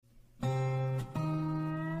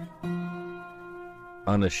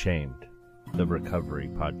Unashamed, the Recovery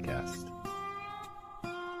Podcast.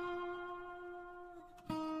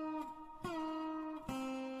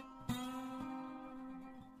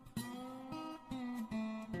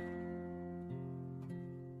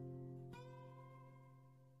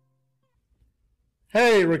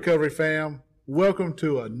 Hey, Recovery fam. Welcome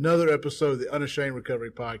to another episode of the Unashamed Recovery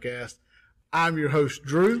Podcast. I'm your host,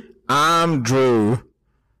 Drew. I'm Drew.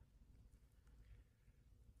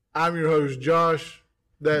 I'm your host, Josh.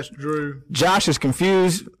 That's Drew. Josh is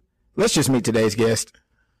confused. Let's just meet today's guest.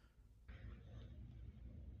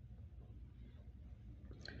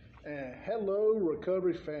 And hello,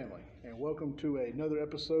 Recovery family, and welcome to another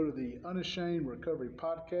episode of the Unashamed Recovery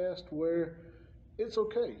Podcast, where it's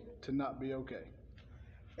okay to not be okay.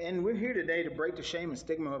 And we're here today to break the shame and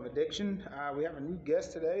stigma of addiction. We have a new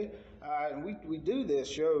guest today, and we do this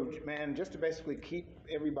show, man, just to basically keep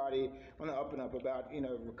everybody on the up and up about,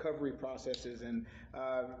 recovery processes and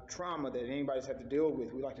trauma that anybody's had to deal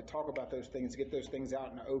with. We like to talk about those things, get those things out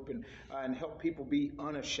in the open, and help people be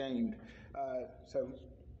unashamed. So,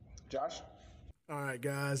 Josh? All right,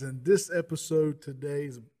 guys, and this episode today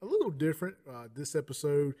is a little different. This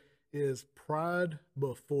episode is Pride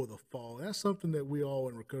Before the Fall. That's something that we all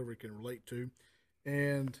in recovery can relate to.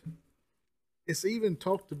 And it's even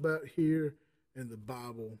talked about here in the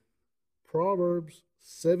Bible. Proverbs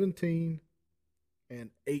 17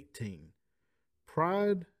 and 18.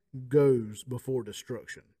 Pride goes before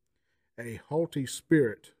destruction, a haughty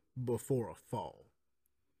spirit before a fall.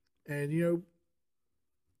 And,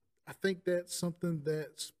 I think that's something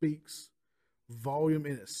that speaks volume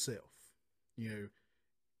in itself.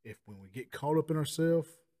 If when we get caught up in ourselves,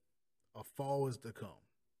 a fall is to come.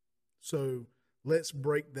 So let's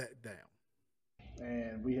break that down.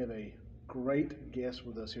 And we have a great guest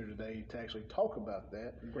with us here today to actually talk about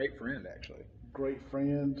that. Great friend, actually. Great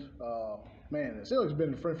friend. Man, it seems like he's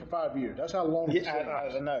been a friend for 5 years. That's how long it's been.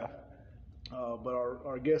 I know. But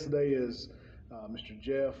our guest today is Mr.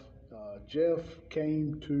 Jeff. Jeff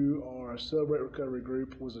came to our Celebrate Recovery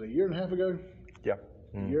group, was it a year and a half ago? Yeah.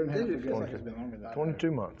 A year and a half It ago. feels like it's been longer than that.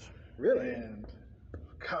 22 months. Really? And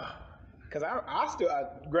God, Because I still,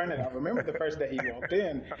 granted, I remember the first day he walked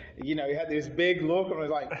in, he had this big look and was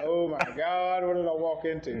like, oh my God, what did I walk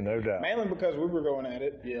into? No doubt. Mainly because we were going at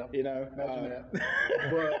it. Yeah. Imagine that.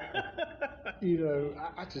 But,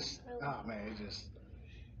 it just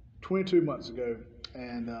 22 months ago.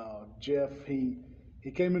 And Jeff, he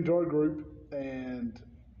came into our group and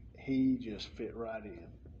he just fit right in.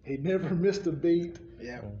 He never missed a beat.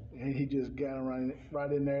 Yeah. And he just got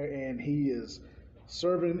right in there, and he is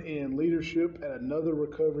serving in leadership at another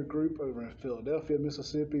recovery group over in Philadelphia,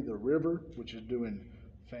 Mississippi, The River, which is doing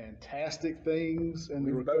fantastic things in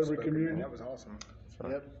the recovery community. That was awesome.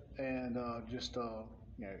 Yep. And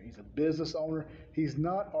he's a business owner. He's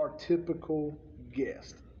not our typical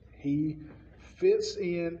guest. He fits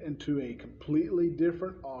into a completely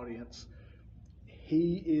different audience.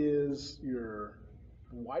 He is your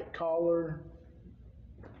white collar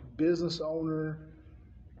business owner.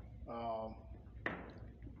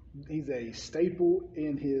 He's a staple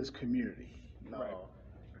in his community. Right.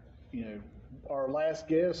 Our last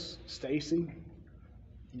guest, Stacy,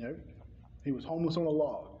 he was homeless on a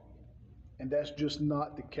log, and that's just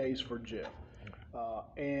not the case for Jeff. Well,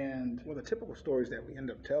 the typical stories that we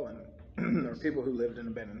end up telling are people who lived in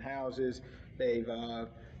abandoned houses. They've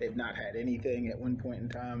not had anything at one point in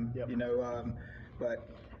time. Yep.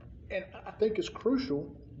 And I think it's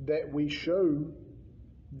crucial that we show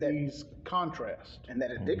these contrasts. And that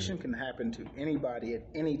addiction can happen to anybody at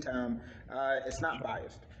any time. It's not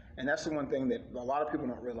biased. And that's the one thing that a lot of people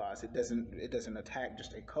don't realize. It doesn't attack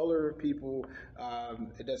just a color of people.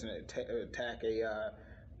 It doesn't attack a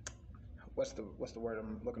what's the word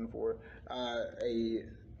I'm looking for? A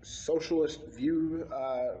socialist view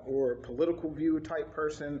or political view type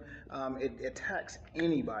person. It attacks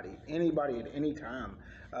anybody at any time.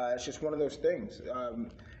 It's just one of those things.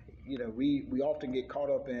 We often get caught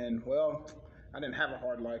up in, well, I didn't have a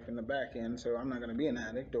hard life in the back end, so I'm not going to be an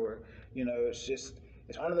addict, or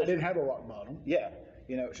it's one of those. I didn't have a rock bottom. Yeah,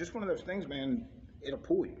 it's just one of those things, man. It'll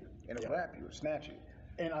pull you, it'll wrap you, it'll snatch you.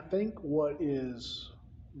 And I think what is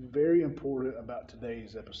very important about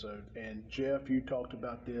today's episode, and Jeff, you talked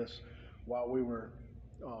about this while we were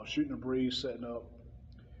shooting a breeze, setting up.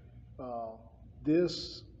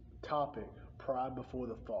 This topic, Pride Before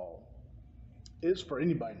the Fall, is for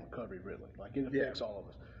anybody in recovery, really. Like, it affects all of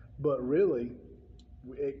us. But really,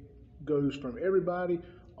 it goes from everybody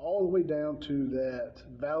all the way down to that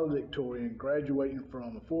valedictorian graduating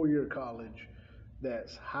from a 4-year college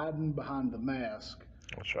that's hiding behind the mask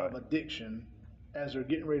of addiction as they're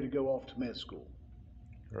getting ready to go off to med school.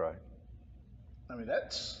 Right. I mean,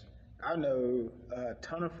 I know a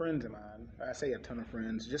ton of friends of mine. I say a ton of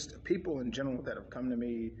friends, just people in general that have come to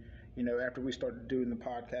me, after we started doing the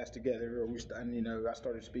podcast together, or I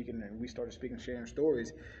started speaking and we started speaking, sharing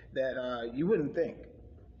stories that you wouldn't think,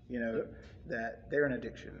 that they're an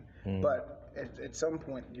addiction. But at some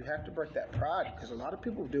point, you have to break that pride, because a lot of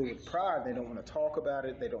people deal with pride. They don't want to talk about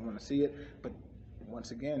it. They don't want to see it. But once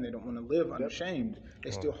again, they don't want to live unashamed. They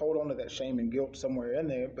still hold on to that shame and guilt somewhere in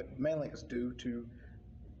there, but mainly it's due to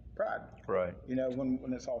pride. Right.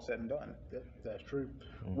 When it's all said and done. that's true.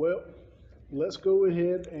 Well, let's go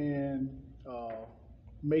ahead and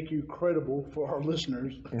make you credible for our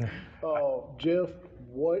listeners. Jeff,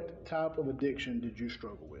 what type of addiction did you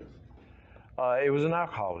struggle with? It was an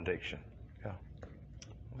alcohol addiction. Yeah.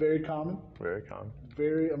 Very common. Very common.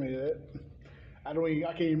 I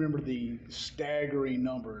can't even remember the staggering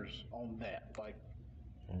numbers on that. Like,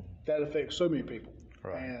 that affects so many people.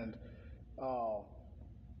 Right. And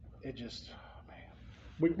it just, man,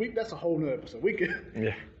 that's a whole nother episode. We could,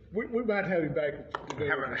 Yeah. we might have you back.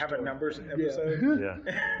 Have a numbers episode. Yeah.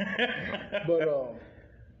 But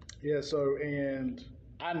so, and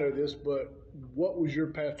I know this, but what was your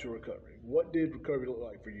path to recovery? What did recovery look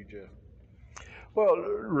like for you, Jeff? Well,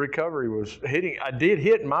 recovery was I did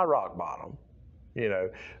hit my rock bottom,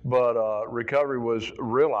 but recovery was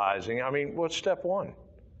realizing, what's step one?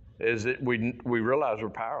 Is that we realized we're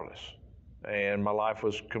powerless, and my life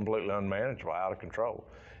was completely unmanageable, out of control.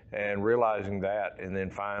 And realizing that, and then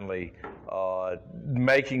finally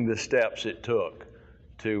making the steps it took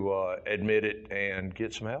to admit it and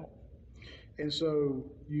get some help. And so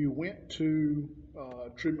you went to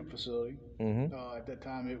a treatment facility. At that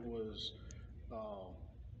time, it was,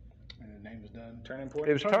 and the name is done. Turning Point.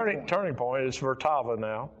 It was Turning Point. It's Vertava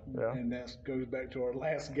now. Yeah. And that goes back to our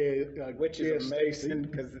last guest, which is amazing,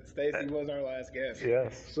 because Stacy was our last guest.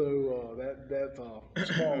 Yes. So that's a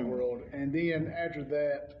small world. And then after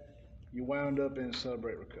that, you wound up in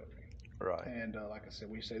Celebrate Recovery. Right. And like I said,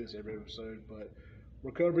 we say this every episode, but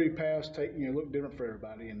recovery paths look different for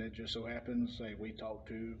everybody, and it just so happens, we talk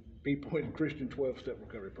to people in Christian 12-step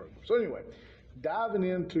recovery program. So anyway, diving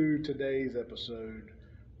into today's episode,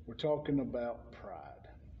 we're talking about pride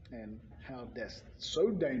and how that's so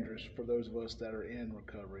dangerous for those of us that are in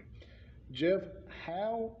recovery. Jeff,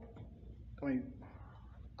 I've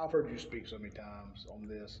heard you speak so many times on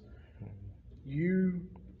this. You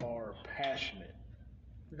are passionate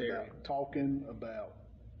about talking about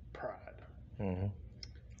pride. Mm-hmm.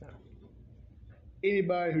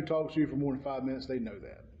 Anybody who talks to you for more than 5 minutes, they know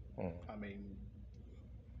that.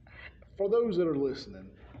 For those that are listening,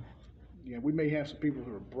 we may have some people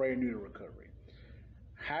who are brand new to recovery.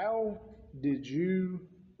 How did you?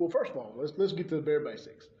 Well, first of all, let's get to the bare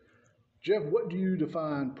basics. Jeff, what do you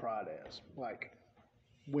define pride as? Like,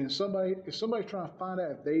 if somebody's trying to find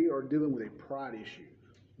out if they are dealing with a pride issue,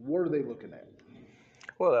 what are they looking at?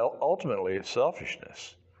 Well, ultimately, it's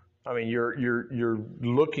selfishness. You're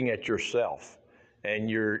looking at yourself, and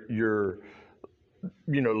you're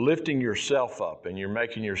lifting yourself up, and you're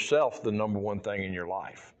making yourself the number one thing in your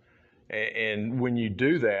life. And when you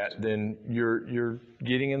do that, then you're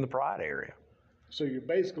getting in the pride area. So you're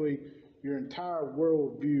basically, your entire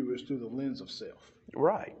worldview is through the lens of self.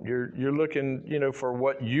 Right. You're looking, for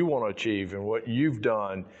what you want to achieve and what you've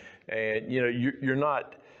done, and you're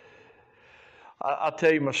not. I'll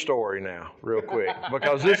tell you my story now, real quick,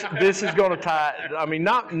 because this is going to tie.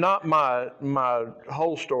 Not my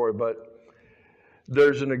whole story, but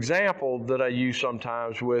there's an example that I use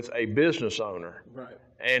sometimes with a business owner. Right.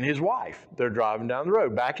 And his wife. They're driving down the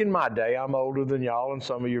road. Back in my day, I'm older than y'all and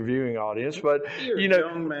some of your viewing audience, but You're a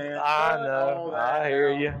young man. I know, I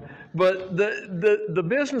hear you. But the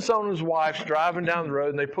business owner's wife's driving down the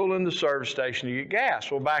road, and they pull in the service station to get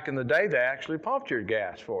gas. Well, back in the day, they actually pumped your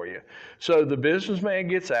gas for you. So the businessman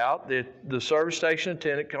gets out. The service station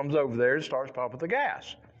attendant comes over there and starts pumping the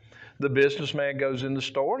gas. The businessman goes in the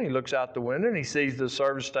store, and he looks out the window, and he sees the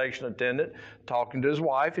service station attendant talking to his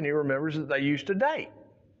wife, and he remembers that they used to date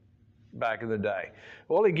back in the day.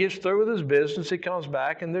 Well, he gets through with his business, he comes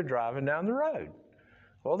back, and they're driving down the road.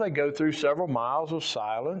 Well, they go through several miles of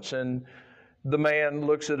silence, and the man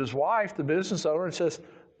looks at his wife, the business owner, and says,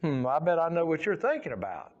 I bet I know what you're thinking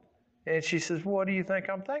about. And she says, what do you think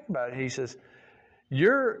I'm thinking about? He says,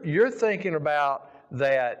 you're thinking about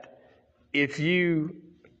that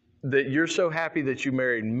that you're so happy that you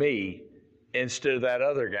married me instead of that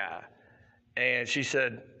other guy. And she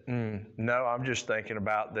said, no, I'm just thinking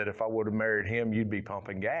about that if I would have married him, you'd be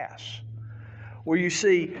pumping gas. Well, you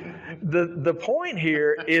see, the point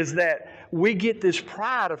here is that we get this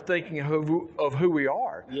pride of thinking of who we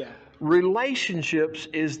are. Yeah. Relationships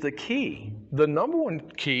is the key. The number one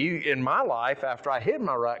key in my life after I hit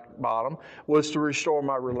my rock bottom was to restore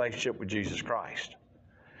my relationship with Jesus Christ.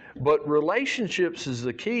 But relationships is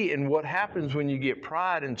the key, and what happens when you get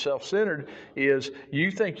pride and self-centered is you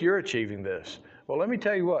think you're achieving this. Well, let me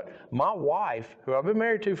tell you what, my wife, who I've been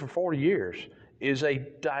married to for 40 years, is a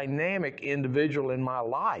dynamic individual in my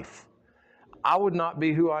life. I would not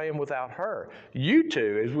be who I am without her. You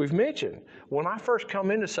two, as we've mentioned, when I first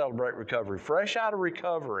come in to Celebrate Recovery, fresh out of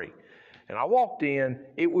recovery, and I walked in,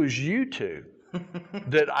 it was you two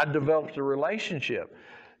that I developed a relationship.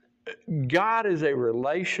 God is a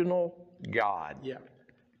relational God. Yeah.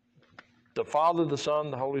 The Father, the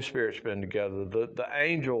Son, the Holy Spirit's been together, the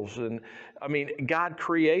angels, and I mean, God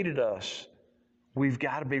created us. We've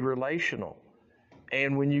got to be relational.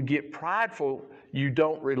 And when you get prideful, you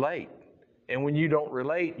don't relate. And when you don't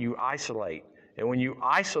relate, you isolate. And when you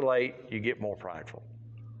isolate, you get more prideful.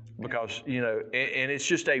 Because, you know, and it's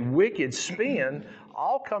just a wicked spin,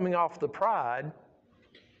 all coming off the pride.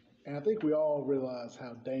 And I think we all realize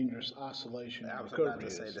how dangerous isolation I and was about recovery to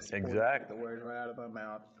is. say this. Exactly. The words right out of my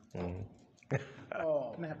mouth.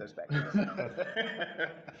 Oh, Can I have those back?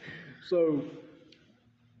 so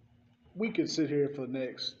we could sit here for the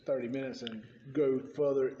next 30 minutes and go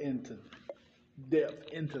further into depth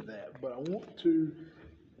into that, but I want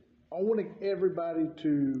everybody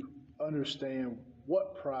to understand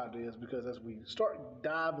what pride is, because as we start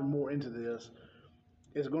diving more into this,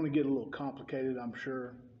 it's going to get a little complicated, I'm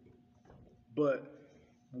sure. But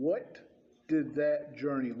what did that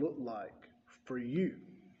journey look like for you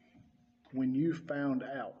when you found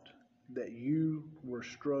out that you were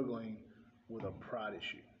struggling with a pride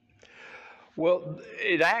issue? Well,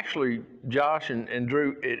 it actually, Josh and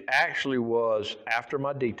Drew, it actually was after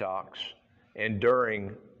my detox and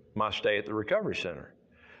during my stay at the recovery center,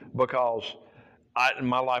 because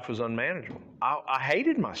my life was unmanageable. I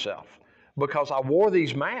hated myself because I wore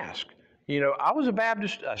these masks. You know, I was a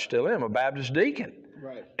Baptist, I still am a Baptist deacon.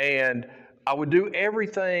 Right. And I would do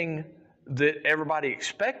everything that everybody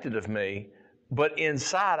expected of me, but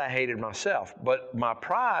inside I hated myself. But my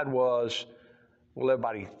pride was, well,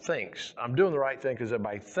 everybody thinks I'm doing the right thing because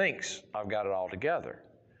everybody thinks I've got it all together.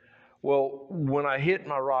 Well, when I hit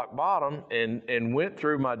my rock bottom and went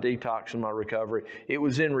through my detox and my recovery, it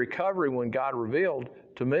was in recovery when God revealed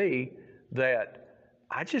to me that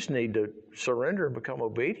I just need to surrender and become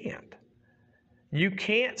obedient. You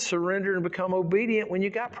can't surrender and become obedient when you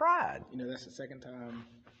got pride. You know, that's the second time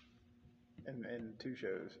in 2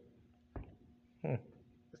 shows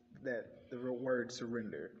that the real word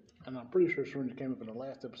surrender. And I'm pretty sure surrender came up in the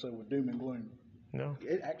last episode with doom and gloom. No.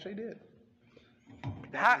 It actually did.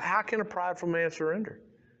 How can a prideful man surrender?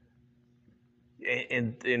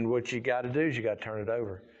 And what you got to do is you got to turn it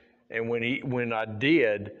over. And when I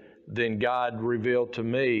did, then God revealed to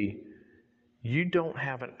me, you don't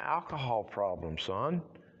have an alcohol problem, son.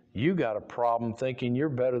 You got a problem thinking you're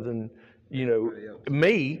better than, you know,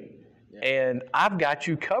 me, and I've got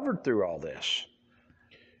you covered through all this.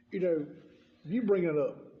 You know, you bring it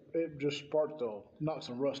up, it just sparked to knock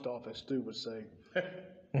some rust off, as Stu would say.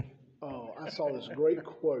 I saw this great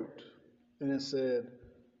quote, and it said,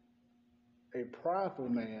 "A prideful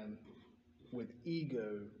man with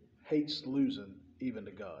ego hates losing even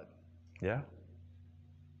to God." Yeah.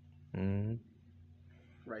 Mm-hmm.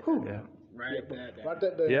 Right. Yeah. Write that down. Write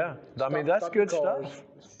that down. Yeah. I mean, that's stop good the cars,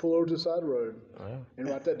 stuff. Pull over to the side of the road Yeah. and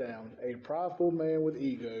write that down. A prideful man with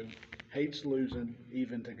ego hates losing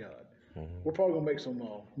even to God. Mm-hmm. We're probably gonna make some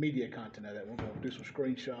media content out of that. We're gonna do some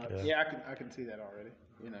screenshots. Yeah, I can see that already.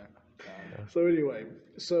 You know. So anyway,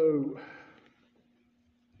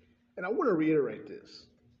 and I want to reiterate this.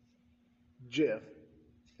 Jeff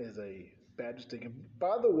is a Baptist deacon.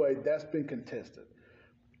 By the way, that's been contested.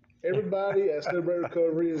 Everybody at Celebrate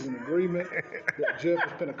Recovery is in agreement that Jeff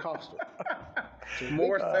is Pentecostal.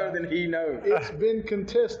 More so than he knows. It's been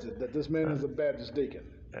contested that this man is a Baptist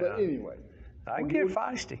deacon. But anyway, I can get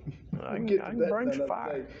feisty. I we'll can, get I to can that bring another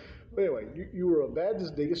fire. day. But anyway, you were a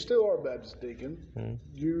Baptist deacon, still are a Baptist deacon. Mm-hmm.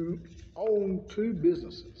 You own 2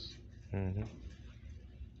 businesses. Mm-hmm.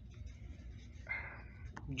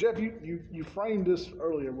 Jeff, you framed this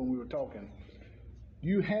earlier when we were talking.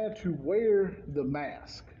 You had to wear the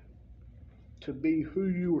mask to be who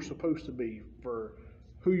you were supposed to be for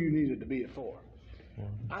who you needed to be it for.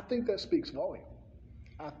 I think that speaks volume.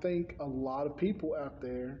 I think a lot of people out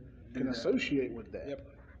there can associate with that. Yep.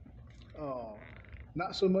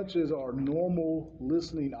 Not so much as our normal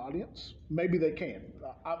listening audience. Maybe they can.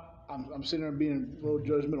 I'm sitting there being a little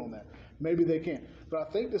judgmental on that. Maybe they can. But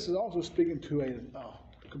I think this is also speaking to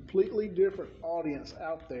a completely different audience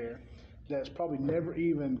out there that's probably never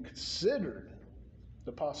even considered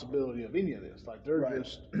the possibility of any of this. Like they're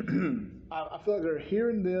just, I feel like they're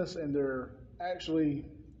hearing this and they're actually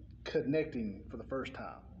connecting for the first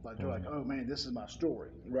time. Like they're like, oh man, this is my story.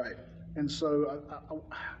 Right. And so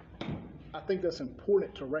I think that's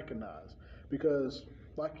important to recognize because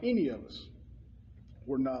like any of us,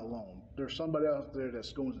 we're not alone. There's somebody out there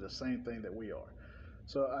that's going through the same thing that we are.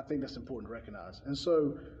 So I think that's important to recognize. And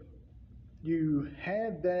so you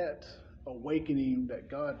had that awakening that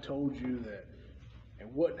God told you that it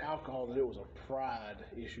wasn't alcohol, that it was a pride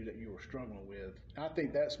issue that you were struggling with. I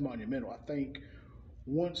think that's monumental. I think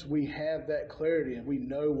once we have that clarity and we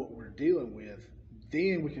know what we're dealing with,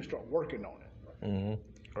 then we can start working on it.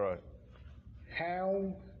 Mm-hmm. Right.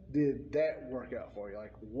 How did that work out for you?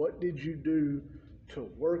 Like, what did you do to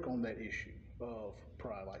work on that issue of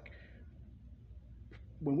pride? Like,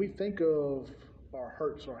 when we think of our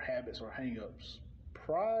hurts, our habits, our hang-ups,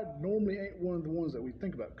 pride normally ain't one of the ones that we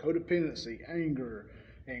think about. Codependency, anger,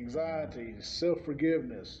 anxiety,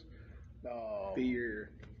 self-forgiveness,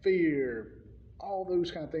 fear, all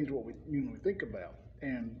those kind of things are what we think about.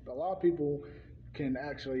 And a lot of people can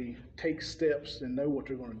actually take steps and know what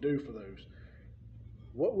they're going to do for those.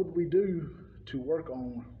 What would we do to work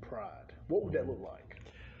on pride? What would that look like?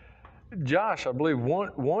 Josh, I believe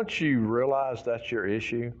once you realize that's your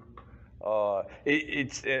issue,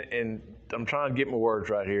 and I'm trying to get my words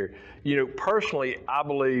right here. Personally, I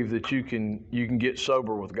believe that you can get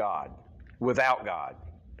sober with God, without God,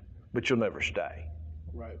 but you'll never stay.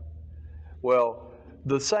 Right. Well,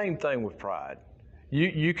 the same thing with pride.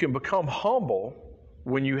 You can become humble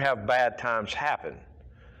when you have bad times happen,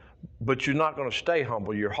 but you're not going to stay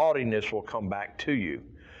humble. Your haughtiness will come back to you.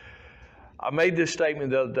 I made this statement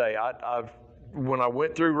the other day. When I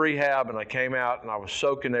went through rehab and I came out and I was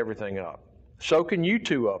soaking everything up, soaking you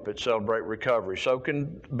two up at Celebrate Recovery,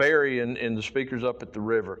 soaking Barry and the speakers up at the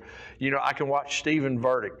river. I can watch Stephen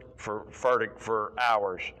Furtick for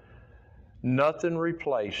hours. Nothing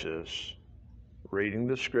replaces reading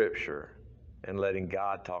the Scripture and letting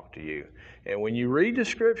God talk to you. And when you read the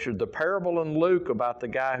Scripture, the parable in Luke about the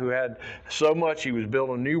guy who had so much, he was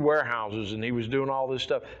building new warehouses and he was doing all this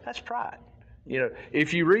stuff, that's pride.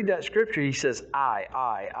 If you read that Scripture, he says, I.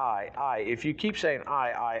 If you keep saying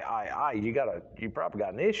I, you probably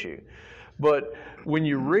got an issue. But when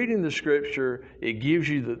you're reading the Scripture, it gives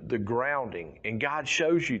you the grounding, and God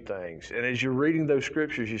shows you things. And as you're reading those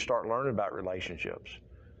Scriptures, you start learning about relationships.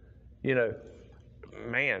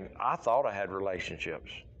 Man, I thought I had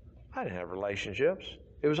relationships. I didn't have relationships.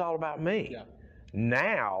 It was all about me. Yeah.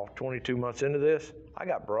 Now, 22 months into this, I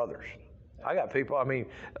got brothers. I got people,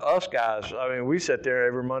 us guys, we sit there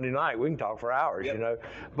every Monday night. We can talk for hours,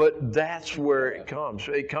 But that's where it comes.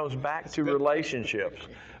 It comes back to relationships.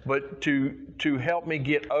 But to help me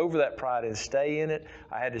get over that pride and stay in it,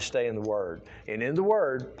 I had to stay in the Word. And in the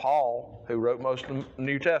Word, Paul, who wrote most of the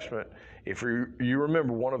New Testament, if you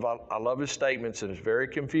remember I love his statements, and it's very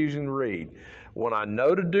confusing to read. When I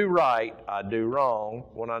know to do right, I do wrong.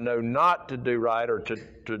 When I know not to do right or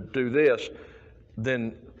to do this,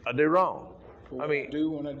 then I do wrong. For what I do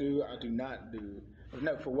want to do, I do not do.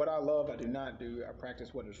 No, for what I love, I do not do. I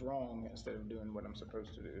practice what is wrong instead of doing what I'm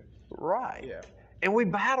supposed to do. Right. Yeah. And we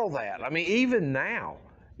battle that. Even now,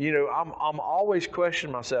 I'm always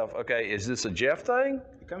questioning myself, okay, is this a Jeff thing?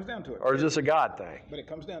 It comes down to it. Or is this a God thing? But it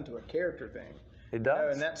comes down to a character thing. It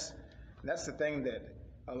does. And that's the thing that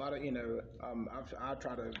a lot of, I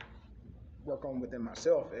try to work on within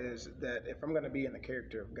myself is that if I'm going to be in the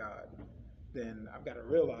character of God, then I've got to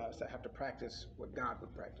realize I have to practice what God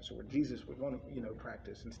would practice or what Jesus would want to,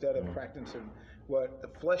 practice instead of practicing what the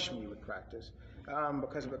flesh me would practice,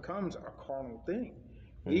 because it becomes a carnal thing.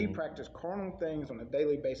 We practice carnal things on a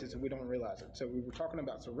daily basis and we don't realize it. So we were talking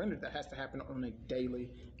about surrender that has to happen on a daily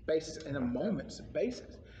basis, in a moment's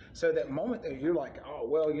basis. So that moment that you're like, oh,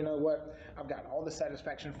 well, you know what? I've got all the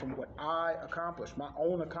satisfaction from what I accomplished, my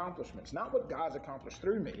own accomplishments, not what God's accomplished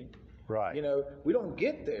through me. Right. We don't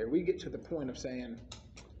get there. We get to the point of saying,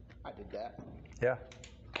 I did that. Yeah.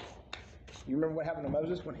 You remember what happened to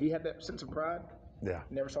Moses when he had that sense of pride? Yeah.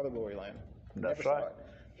 Never saw the glory land. That's Never right. saw it.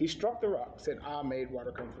 He struck the rock, said, I made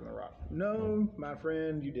water come from the rock. No, my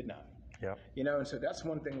friend, you did not. Yeah. And so that's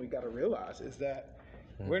one thing we got to realize is that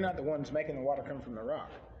we're not the ones making the water come from the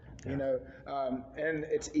rock. And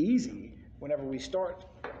it's easy whenever we start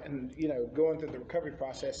and, going through the recovery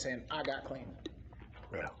process saying, I got clean.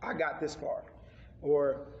 Yeah. I got this far.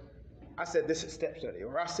 Or I said this at step study,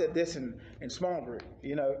 or I said this in small group,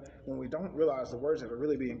 when we don't realize the words that are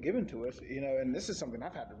really being given to us, and this is something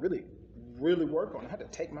I've had to really work on. I had to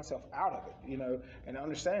take myself out of it, and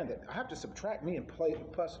understand that I have to subtract me and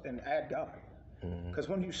plus and add God. Because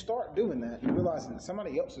when you start doing that, you realize that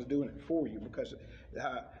somebody else is doing it for you. Because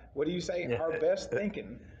what do you say? Our best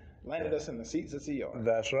thinking landed us in the seats of CR.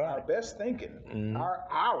 That's right. Our best thinking,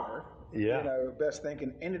 our best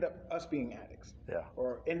thinking ended up us being addicts. Yeah.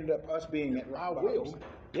 Or ended up us being at My rock will. bottoms.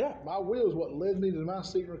 Yeah. My will is what led me to my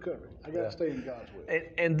seat in recovery. I got to stay in God's will.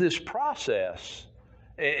 And this process,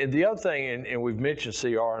 and the other thing, and we've mentioned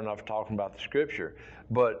CR enough talking about the scripture,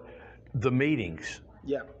 but the meetings.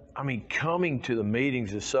 Yeah. I mean, coming to the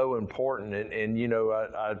meetings is so important,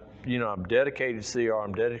 and I'm dedicated to CR,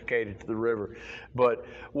 I'm dedicated to the river, but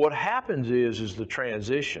what happens is the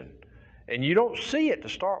transition, and you don't see it to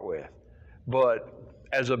start with, but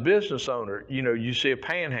as a business owner, you see a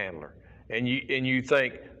panhandler, and you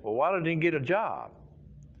think, well, why didn't he get a job?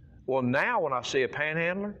 Well, now when I see a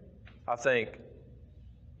panhandler, I think,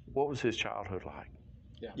 what was his childhood like?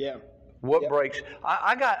 Yeah. What breaks?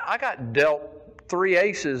 I got dealt 3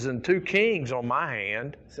 aces and 2 kings on my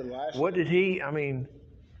hand. So last What year, did he? I mean,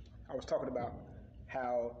 I was talking about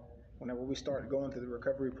how whenever we start going through the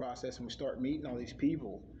recovery process and we start meeting all these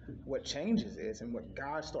people, what changes is, and what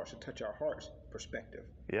God starts to touch our hearts perspective.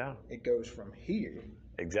 yeah, It goes from here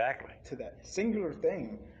exactly. to that singular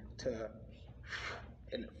thing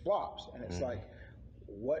and it flops, and it's like,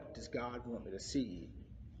 what does God want me to see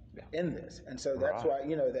in this? And so that's why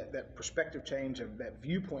that perspective change, of that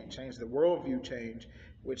viewpoint change, the worldview change,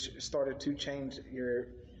 which started to change your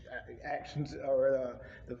actions or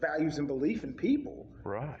the values and belief in people.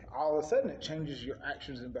 Right. All of a sudden, it changes your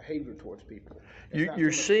actions and behavior towards people.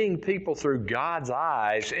 You're seeing people through God's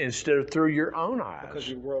eyes instead of through your own because eyes.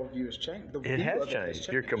 your worldview has changed. The It view has of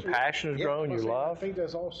changed. Your compassion has grown. Your I love. think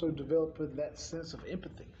that's also developing that sense of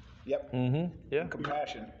empathy. Yep. Yeah.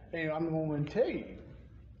 Compassion. And I'm going to tell you,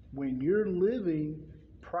 when you're living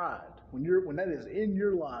pride, when that is in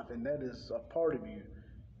your life and that is a part of you,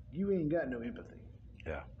 you ain't got no empathy.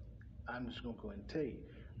 Yeah. I'm just going to go ahead and tell you,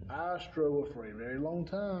 I struggled for a very long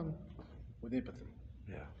time with empathy.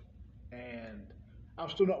 Yeah. And I'm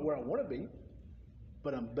still not where I want to be,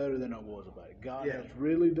 but I'm better than I was about it. God Yeah. has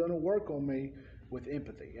really done a work on me with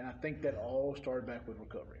empathy. And I think that all started back with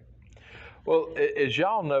recovery. Well, as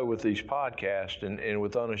y'all know with these podcasts and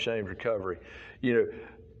with Unashamed Recovery,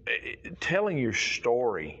 telling your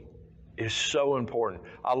story is so important.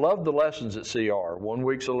 I love the lessons at CR. 1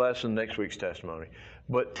 week's a lesson, next week's testimony.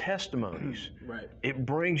 But testimonies, Right. it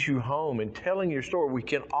brings you home, and telling your story, we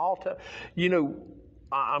can all tell.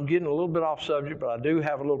 I'm getting a little bit off subject, but I do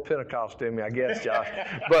have a little Pentecost in me, I guess, Josh.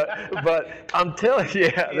 but I'm telling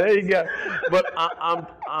you, yeah, there you go. But I'm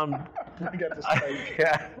I got the stage.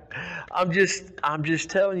 I'm just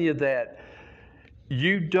telling you that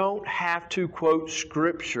you don't have to quote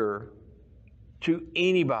scripture to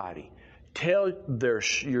anybody. Tell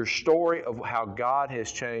your story of how God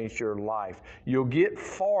has changed your life. You'll get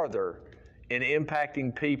farther in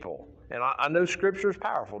impacting people. And I know Scripture is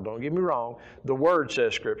powerful. Don't get me wrong. The Word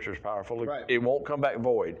says Scripture is powerful. Right. It won't come back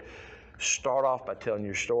void. Start off by telling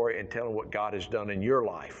your story and telling what God has done in your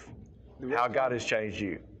life, how God has changed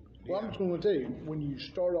you. Well, I'm just going to tell you, when you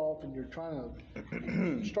start off and you're trying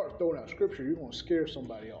to start throwing out scripture, you're going to scare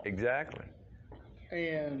somebody off. Exactly.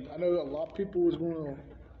 And I know a lot of people will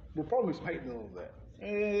probably be hating on that.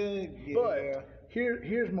 Yeah. But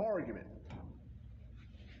here's my argument.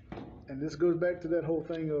 And this goes back to that whole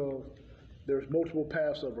thing of there's multiple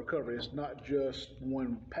paths of recovery. It's not just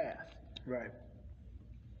one path. Right.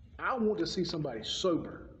 I want to see somebody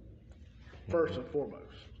sober, first and foremost.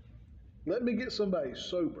 Let me get somebody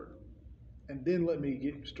sober, and then let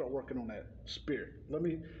me start working on that spirit.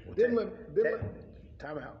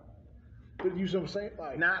 Time out. But you see what I'm saying?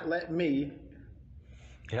 Like, Not let me.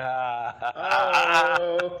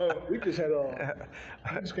 we just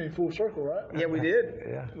came full circle, right? Yeah, we did.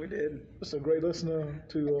 Yeah. We did. It's a great listener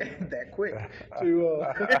to That quick. to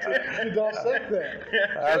dissect that.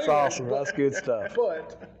 That's awesome. That's good stuff.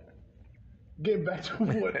 But getting back to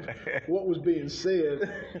what was being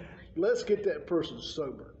said, let's get that person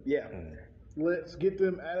sober. Yeah. Let's get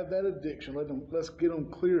them out of that addiction. Let's get them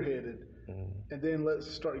clear-headed, and then let's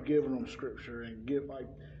start giving them scripture and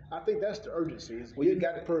I think that's the urgency. Is Well, you getting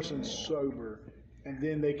got that person sober, and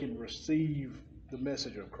then they can receive the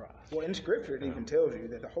message of Christ. Well, in Scripture, it even tells you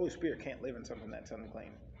that the Holy Spirit can't live in something that's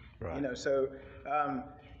unclean. Right. So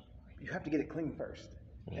you have to get it clean first,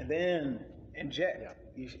 and then inject. Yeah.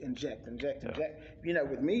 You inject.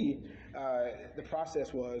 With me, the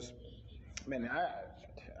process was, man,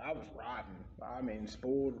 I was rotten. I mean,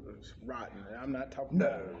 spoiled was rotten. And I'm not talking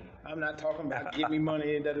about give me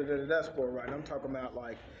money and da spoiled rotten. I'm talking about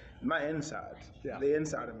like my insides. Yeah. The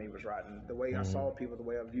inside of me was rotten. The way I saw people, the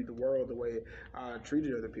way I viewed the world, the way I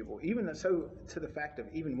treated other people. Even so, to the fact of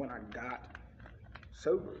even when I got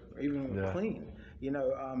sober, even clean, you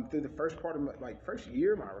know, through the first part of my, first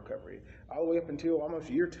year of my recovery, all the way up until almost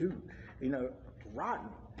year 2, you know, rotten.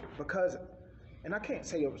 Because, and I can't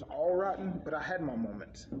say it was all rotten, but I had my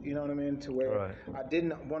moments, you know what I mean, to where I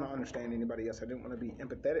didn't want to understand anybody else. I didn't want to be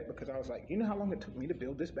empathetic because I was like, you know how long it took me to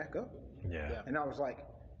build this back up? Yeah. And I was like,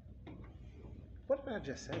 what did I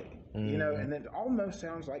just say? You know, and it almost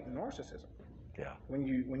sounds like narcissism. Yeah. When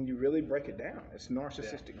you really break it down, it's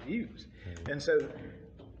narcissistic views. And so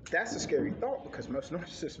that's a scary thought because most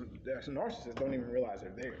narcissists don't even realize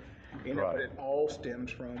they're there. You know, but it all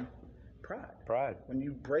stems from pride. When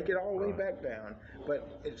you break it all the way back down,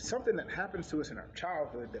 but it's something that happens to us in our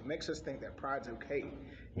childhood that makes us think that pride's okay.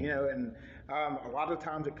 You know, and a lot of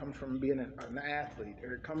times it comes from being an athlete,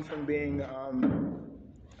 or it comes from being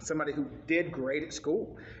somebody who did great at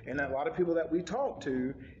school. And a lot of people that we talk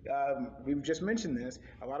to, we've just mentioned this,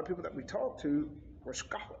 a lot of people that we talk to were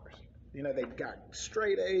scholars. You know, they got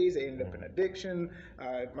straight A's, they ended up in addiction.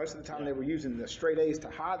 Most of the time they were using the straight A's to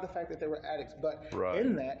hide the fact that they were addicts. But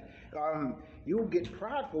in that, you'll get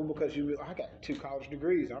prideful because I got 2 college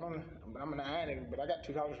degrees. I'm an addict, but I got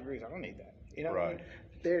 2 college degrees. I don't need that. You know what I mean?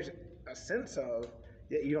 There's a sense of,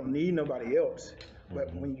 you don't need nobody else.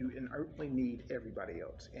 But when you inertly need everybody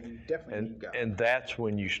else, and you definitely need God. And that's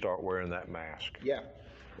when you start wearing that mask. Yeah.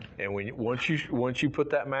 And once you put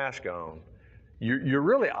that mask on, you're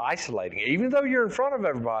really isolating, even though you're in front of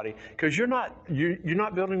everybody, because you're not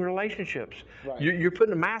building relationships. Right. You're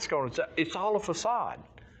putting a mask on. It's all a facade.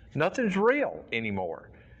 Nothing's real anymore,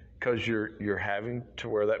 because you're having to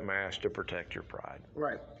wear that mask to protect your pride.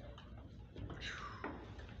 Right.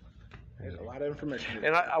 There's a lot of information.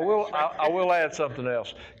 And I will add something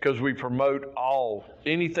else, because we promote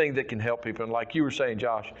anything that can help people. And like you were saying,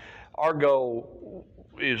 Josh, our goal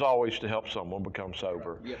is always to help someone become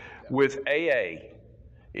sober. Yep. With AA,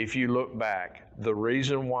 if you look back, the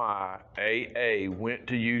reason why AA went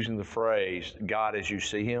to using the phrase "God as you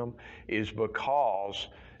see Him" is because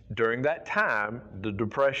during that time, the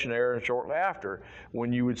Depression era and shortly after,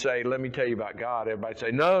 when you would say, "Let me tell you about God," everybody'd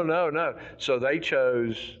say, "No, no, no." So they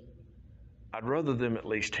chose, I'd rather them at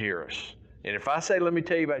least hear us. And if I say, "Let me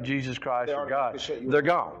tell you about Jesus Christ or God," they're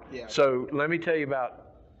gone. Yeah. So let me tell you about,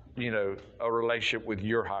 a relationship with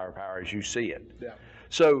your higher power as you see it. Yeah.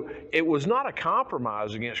 So it was not a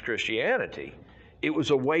compromise against Christianity. It was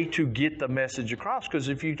a way to get the message across, because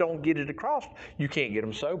if you don't get it across, you can't get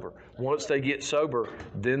them sober. Once they get sober,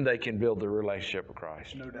 then they can build their relationship with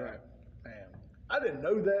Christ. No doubt. Man, I didn't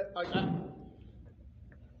know that. Like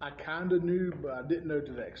I kind of knew, but I didn't know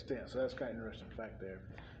to that extent. So that's kind of interesting fact there.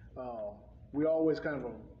 We always kind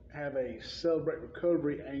of have a celebrate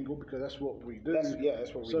recovery angle because that's what we do. That's what we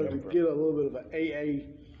do. So to get a little bit of an AA,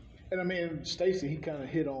 and I mean, Stacy, he kind of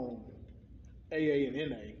hit on AA and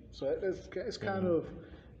NA. So it's kind of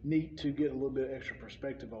neat to get a little bit extra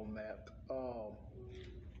perspective on that.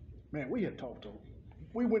 Man,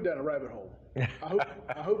 we went down a rabbit hole.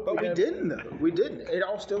 I hope But we didn't though. We didn't. It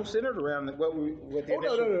all still centered around what the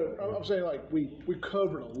no. I'm saying like we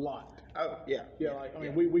covered a lot. Oh yeah. Yeah, like I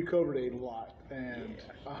mean we covered a lot, and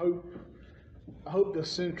I hope the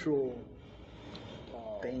central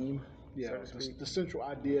theme. Yeah, the central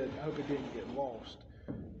idea. I hope it didn't get lost.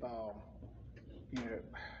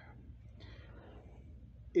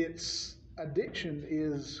 It's addiction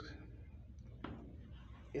is.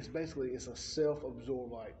 It's a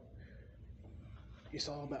self-absorbed, like, it's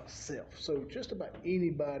all about self. So just about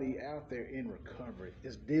anybody out there in recovery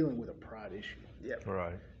is dealing with a pride issue. Yeah.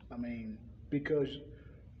 Right. I mean, because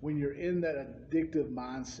when you're in that addictive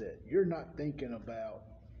mindset, you're not thinking about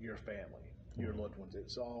your family, your loved ones.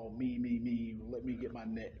 It's all me, let me get my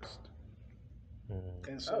next.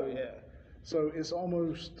 And so, so it's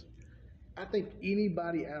almost, I think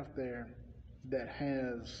anybody out there that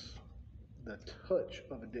has the touch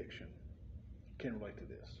of addiction can relate to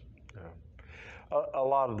this. Yeah. A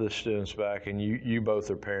lot of this stems back, and you both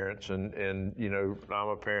are parents, and I'm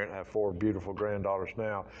a parent, have 4 beautiful granddaughters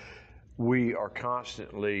now. We are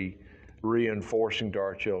constantly reinforcing to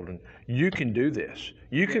our children, you can do this.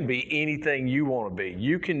 You can be anything you want to be.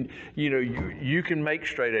 You can, you can make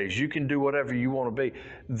straight A's. You can do whatever you want to be.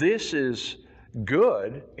 This is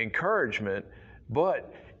good encouragement,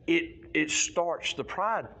 but it starts the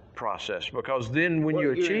pride process, because then when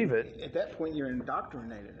you achieve it, at that point you're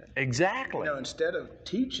indoctrinated. Exactly. Instead of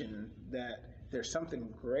teaching that there's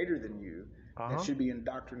something greater than you, that should be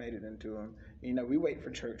indoctrinated into them. You know, we wait for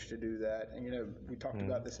church to do that. And, you know, we talked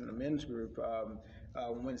about this in the men's group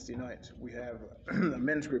Wednesday nights. We have a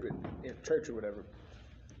men's group at church or whatever.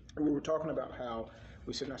 We were talking about how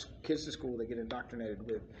we send our kids to school, they get indoctrinated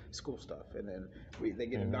with school stuff, and then they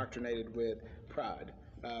get indoctrinated with pride.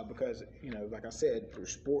 Because, you know, like I said, through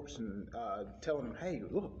sports and telling them, hey,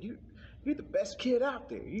 look, you're the best kid out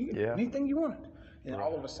there. You get anything you want. And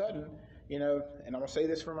all of a sudden, you know, and I'm going to say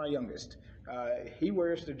this for my youngest, he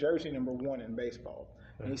wears the jersey number 1 in baseball.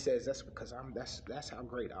 And he says, that's because that's how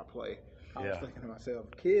great I play. I was thinking to myself,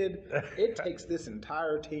 kid, it takes this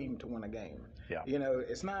entire team to win a game. Yeah. You know,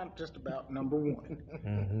 it's not just about number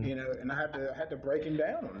 1. You know, and I had to break him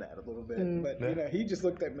down on that a little bit. But you know, he just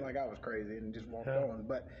looked at me like I was crazy and just walked on.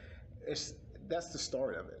 But that's the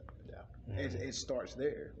start of it. Yeah. It starts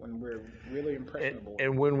there when we're really impressionable.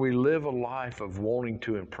 And when we live a life of wanting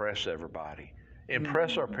to impress everybody,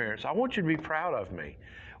 impress our parents. I want you to be proud of me.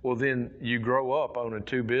 Well, then you grow up owning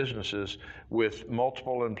 2 businesses with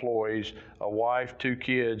multiple employees, a wife, 2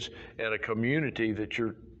 kids, and a community that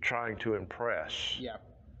you're trying to impress. Yeah.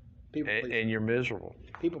 People pleasing. And you're miserable.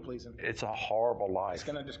 People pleasing. It's a horrible life. It's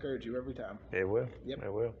going to discourage you every time. It will. Yep.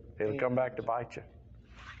 It will. It'll come back to bite you.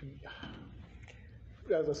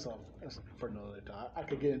 That's for another time. I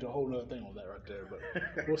could get into a whole other thing on that right there,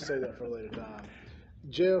 but we'll save that for a later time.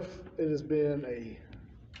 Jeff, it has been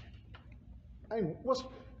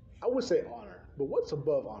I would say honor, but what's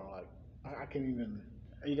above honor? Like, I can't even.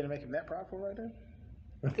 Are you going to make him that prideful right now?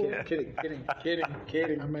 Yeah. Kidding. I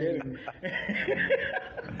mean,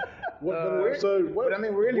 But I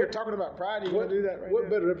mean, we're in here talking about pride. You want to do that right What now?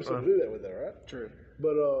 better episode to do that with, that, right? True.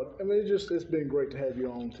 But I mean, it's been great to have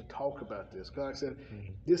you on to talk about this. Because like I said,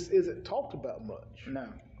 this isn't talked about much. No.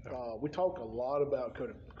 We talk a lot about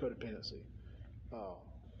codependency,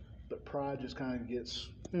 but pride just kind of gets,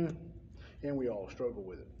 and we all struggle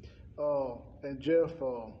with it. And Jeff,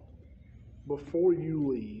 before you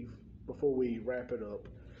leave, before we wrap it up,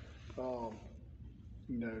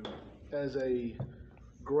 you know, as a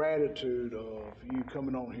gratitude of you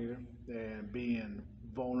coming on here and being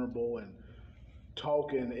vulnerable and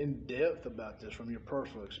talking in depth about this from your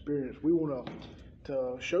personal experience, we want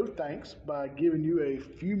to show thanks by giving you a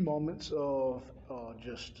few moments of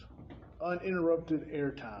just uninterrupted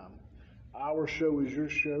airtime. Our show is your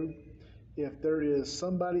show. If there is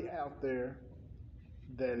somebody out there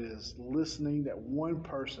that is listening, that one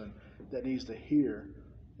person that needs to hear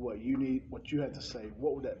what you have to say,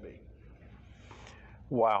 what would that be?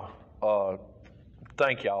 Wow.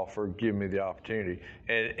 Thank y'all for giving me the opportunity.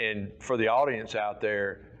 And for the audience out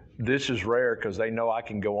there, this is rare because they know I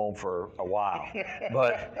can go on for a while.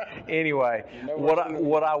 But anyway,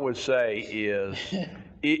 what I would say is,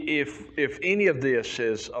 if any of this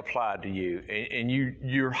has applied to you and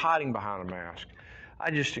you're hiding behind a mask,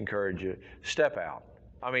 I just encourage you, step out.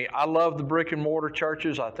 I mean, I love the brick and mortar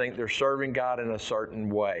churches. I think they're serving God in a certain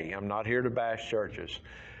way. I'm not here to bash churches.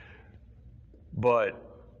 But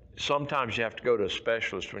sometimes you have to go to a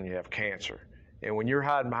specialist when you have cancer. And when you're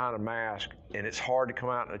hiding behind a mask and it's hard to come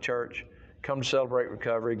out in a church, come to Celebrate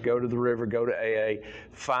Recovery, go to the river, go to AA,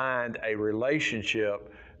 find a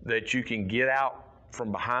relationship that you can get out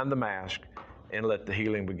from behind the mask and let the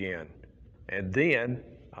healing begin. And then,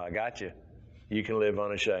 I got you, you can live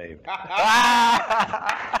unashamed.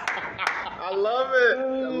 I love it.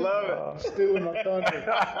 I love it. Stealing my thunder.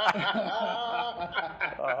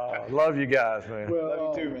 Love you guys, man. Well,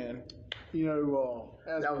 Love you too, man. You know,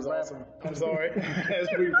 as That we was wrap, awesome. I'm sorry. As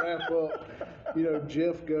we wrap up, you know,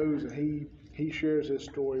 Jeff goes and he shares his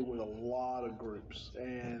story with a lot of groups.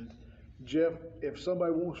 And Jeff, if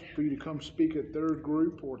somebody wants for you to come speak at their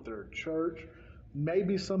group or their church,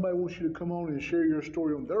 maybe somebody wants you to come on and share your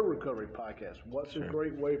story on their recovery podcast. What's a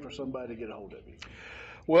great way for somebody to get a hold of you?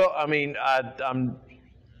 Well, I mean,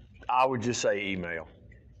 I would just say email.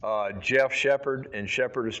 Jeff Shepard, and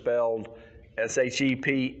Shepard is spelled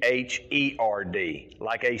SHEPHERD,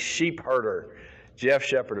 like a sheep herder. Jeff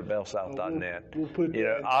Shepard at bellsouth.net. We'll put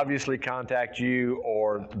obviously contact you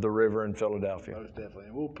or the river in Philadelphia. Most definitely.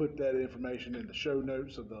 And we'll put that information in the show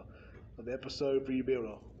notes of the episode for you to be able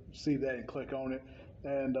to see that and click on it.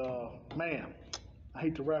 And man, I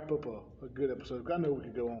hate to wrap up a good episode. I know we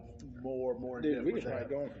could go on more in Dude, depth we with can that.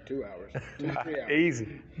 probably go on for 2 hours. 2 to 3 hours.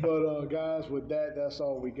 Easy. But guys, with that, that's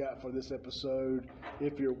all we got for this episode.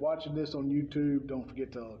 If you're watching this on YouTube, don't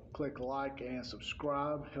forget to click like and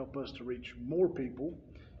subscribe. Help us to reach more people.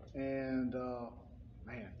 And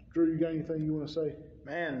man, Drew, you got anything you want to say?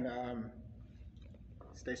 Man,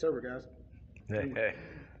 stay sober, guys. Hey.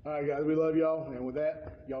 All right, guys, we love y'all. And with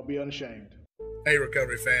that, y'all be unashamed. Hey,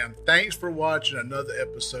 Recovery fam. Thanks for watching another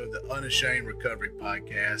episode of the Unashamed Recovery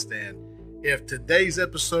Podcast. And if today's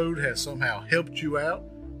episode has somehow helped you out,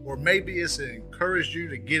 or maybe it's encouraged you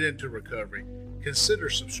to get into recovery, consider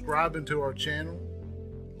subscribing to our channel,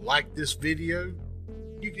 like this video.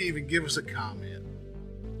 You can even give us a comment.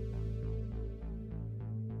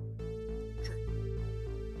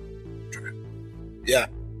 Yeah.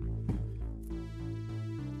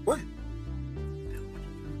 What?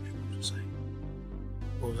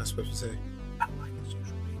 What was I supposed to say?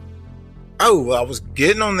 Oh, well, I was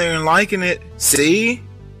getting on there and liking it. See?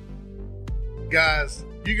 Guys,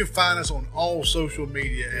 you can find us on all social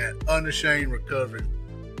media at Unashamed Recovery